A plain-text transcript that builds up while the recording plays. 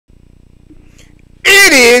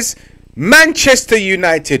It is Manchester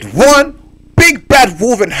United 1, Big Bad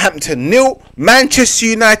Wolverhampton 0. Manchester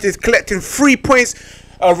United collecting 3 points,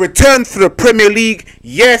 a return to the Premier League.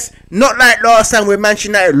 Yes, not like last time where Manchester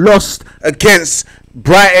United lost against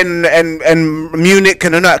Brighton and Munich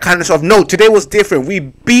and that kind of stuff. No, today was different. We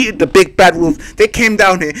beat the Big Bad Wolves. They came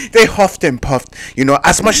down here, they huffed and puffed, you know,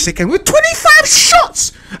 as much as they can. With 25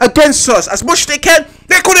 shots against us, as much as they can.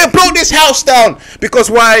 They couldn't blow this house down. Because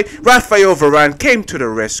why? Raphael Varane came to the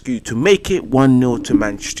rescue to make it 1-0 to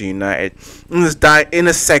Manchester United. And this died in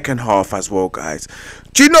the second half as well, guys.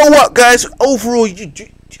 Do you know what, guys? Overall,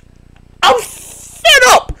 I'm fed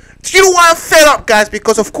up. Do you know why I'm fed up, guys?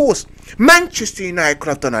 Because, of course, Manchester United could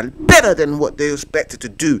have done better than what they expected to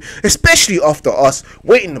do. Especially after us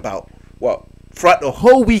waiting about, what, throughout the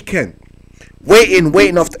whole weekend.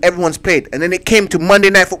 Waiting after everyone's played. And then it came to Monday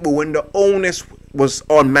Night Football when the onus was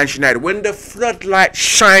on Manchester United. When the floodlight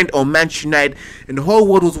shined on Manchester United and the whole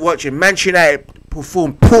world was watching, Manchester United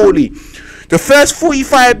performed poorly. The first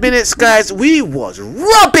 45 minutes, guys, we was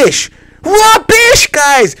rubbish. Rubbish,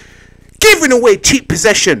 guys. Giving away cheap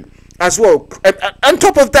possession as well. And on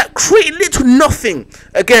top of that, creating little nothing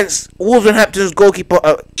against Wolverhampton's goalkeeper.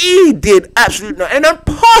 He did absolutely nothing. And then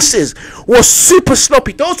passes were super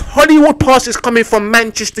sloppy. Those Hollywood passes coming from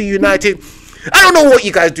Manchester United. I don't know what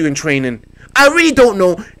you guys do in training. I really don't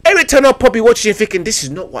know. Every time I'm probably watching and thinking, this is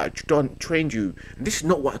not what I trained you. And this is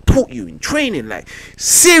not what I taught you in training. Like,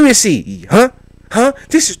 seriously, huh?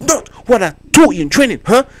 This is not what I taught you in training,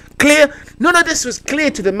 huh? Clear? None of this was clear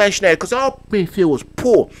to the Manchester United because our midfield was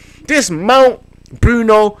poor. This Mount,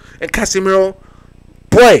 Bruno, and Casemiro,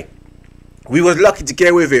 boy, we was lucky to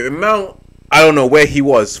get away with it. And Mount, I don't know where he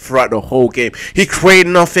was throughout the whole game. He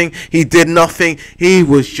created nothing. He did nothing. He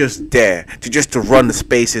was just there to run the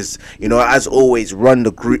spaces. You know, as always, run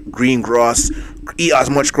the green grass, eat as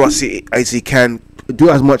much grass as he can, do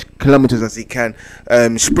as much kilometers as he can,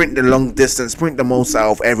 sprint the long distance, sprint the most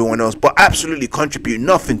out of everyone else, but absolutely contribute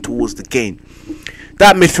nothing towards the game.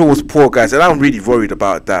 That midfield was poor, guys, and I'm really worried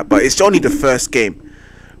about that. But it's only the first game.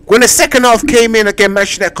 When the second half came in again,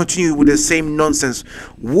 Manchester United continued with the same nonsense.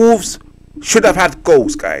 Wolves should have had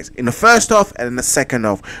goals, guys, in the first half and in the second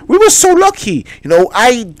half. We were so lucky. You know,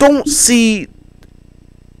 I don't see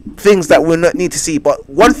things that we not need to see, but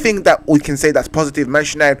one thing that we can say that's positive,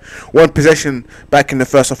 Manchester United won possession back in the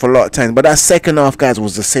first half a lot of times, but that second half, guys,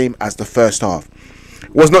 was the same as the first half.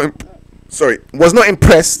 Was not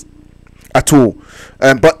impressed at all.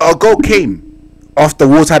 But our goal came after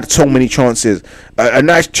Wolves had so many chances. A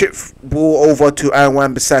nice chip ball over to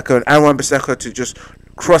Wan-Bissaka, and Wan-Bissaka to just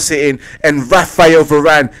cross it in, and Raphael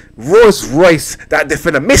Varane, Rolls Royce, that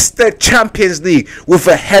defender, Mr. Champions League, with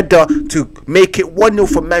a header to make it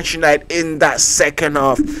 1-0 for Manchester United in that second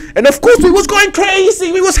half. And of course, we was going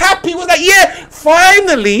crazy. We was happy. We was like, yeah,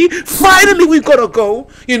 finally we got a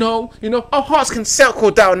goal. You know, our hearts can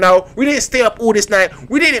settle down now. We didn't stay up all this night.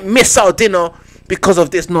 We didn't miss our dinner because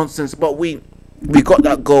of this nonsense, but we got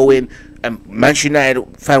that goal in. And Manchester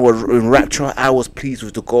United fan were in rapture. I was pleased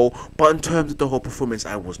with the goal, but in terms of the whole performance,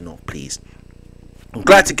 I was not pleased. I'm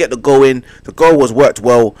glad to get the goal in. The goal was worked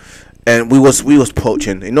well, and we was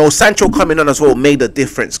poaching. You know, Sancho coming on as well made a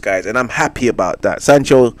difference, guys, and I'm happy about that.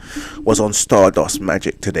 Sancho was on Stardust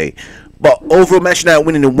magic today. But overall, Manchester United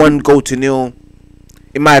winning the 1-0.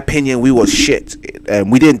 In my opinion, we was shit,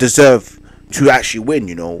 and we didn't deserve to actually win.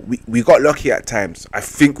 You know, we got lucky at times. I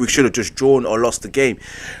think we should have just drawn or lost the game.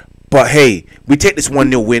 But hey, we take this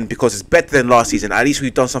 1-0 win because it's better than last season. At least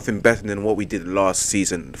we've done something better than what we did last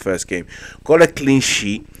season, the first game. Got a clean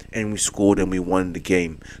sheet, and we scored and we won the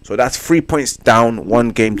game. So that's 3 points down, 1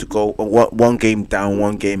 game to go. 1 game down,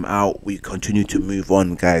 1 game out. We continue to move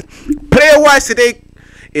on, guys. Player-wise today,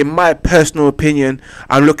 in my personal opinion,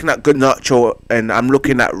 I'm looking at Garnacho, and I'm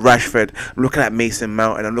looking at Rashford, I'm looking at Mason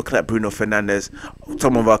Mount, and I'm looking at Bruno Fernandes.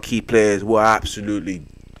 Some of our key players were absolutely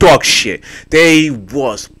dog shit. They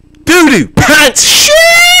was doo-doo pants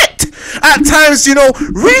shit at times, you know.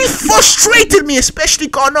 Really frustrated me, especially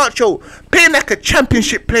Garnacho playing like a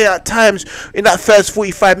championship player at times in that first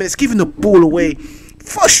 45 minutes, giving the ball away.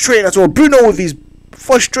 Frustrating as well. Bruno with his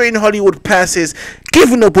frustrating Hollywood passes,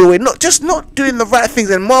 giving the ball away, not doing the right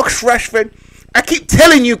things. And Marcus Rashford, I keep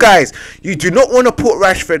telling you guys, you do not want to put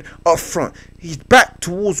Rashford up front. His back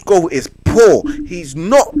towards goal is poor. He's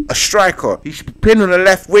not a striker. He should be playing on the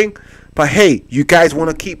left wing. But hey, you guys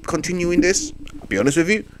want to keep continuing this? I'll be honest with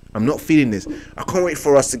you, I'm not feeling this. I can't wait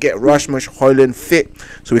for us to get Rasmus Højlund fit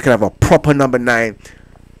so we can have a proper number 9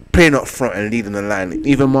 playing up front and leading the line.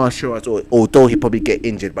 Even Martial, although he probably get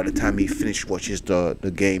injured by the time he watches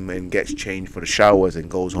the game and gets changed for the showers and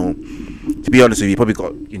goes home. To be honest with you, he probably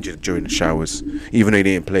got injured during the showers, even though he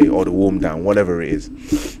didn't play, or the warm down, whatever it is.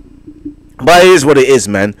 But it is what it is,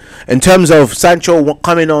 man. In terms of Sancho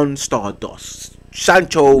coming on, stardust.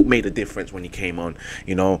 Sancho made a difference when he came on,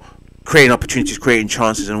 you know, creating opportunities, creating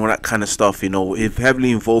chances and all that kind of stuff, you know. He's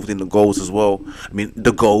heavily involved in the goals as well. I mean,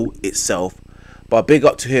 the goal itself. But big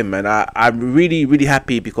up to him, man. I'm really, really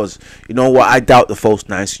happy because, you know what, I doubt the false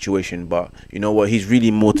nine situation. But, you know what, he's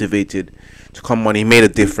really motivated to come on. He made a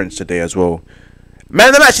difference today as well. Man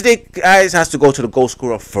of the match today, guys, has to go to the goal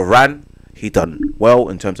scorer, Varane. He done well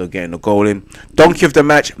in terms of getting the goal in. Donkey of the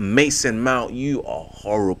match, Mason Mount. You are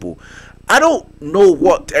horrible. I don't know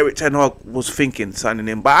what Eric Ten Hag was thinking signing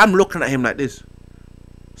him, but I'm looking at him like this.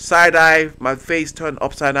 Side eye, my face turned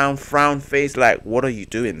upside down, frown face, like, what are you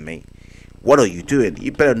doing, mate? What are you doing?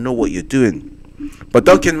 You better know what you're doing. But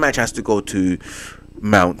Duncan match has to go to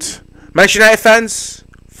Mount. Manchester United fans,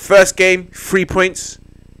 first game, 3 points.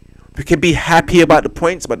 We can be happy about the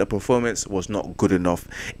points, but the performance was not good enough.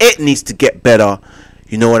 It needs to get better.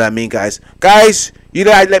 You know what I mean, guys? Guys, you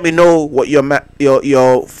guys let me know what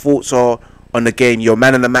your thoughts are on the game, your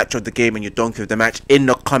man of the match of the game and your donkey of the match in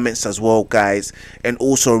the comments as well, guys. And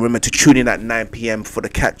also remember to tune in at 9 p.m. for the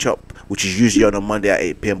catch-up, which is usually on a Monday at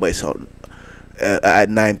 8 p.m. but it's on at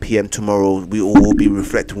 9 p.m. tomorrow. We all will be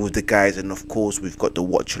reflecting with the guys, and of course we've got the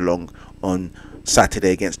watch along on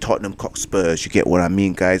Saturday against Tottenham Spurs. You get what I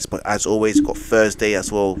mean, guys? But as always, got Thursday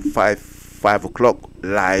as well, 5 o'clock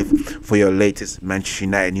live for your latest Manchester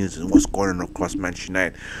United news and what's going on across Manchester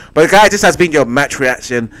United. But guys, this has been your match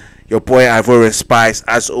reaction. Your boy Ivorian Spice.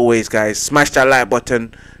 As always, guys, smash that like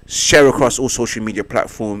button, share across all social media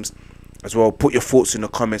platforms as well. Put your thoughts in the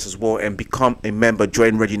comments as well, and become a member.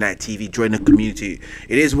 Join Red United TV. Join the community.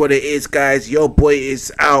 It is what it is, guys. Your boy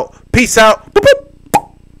is out. Peace out.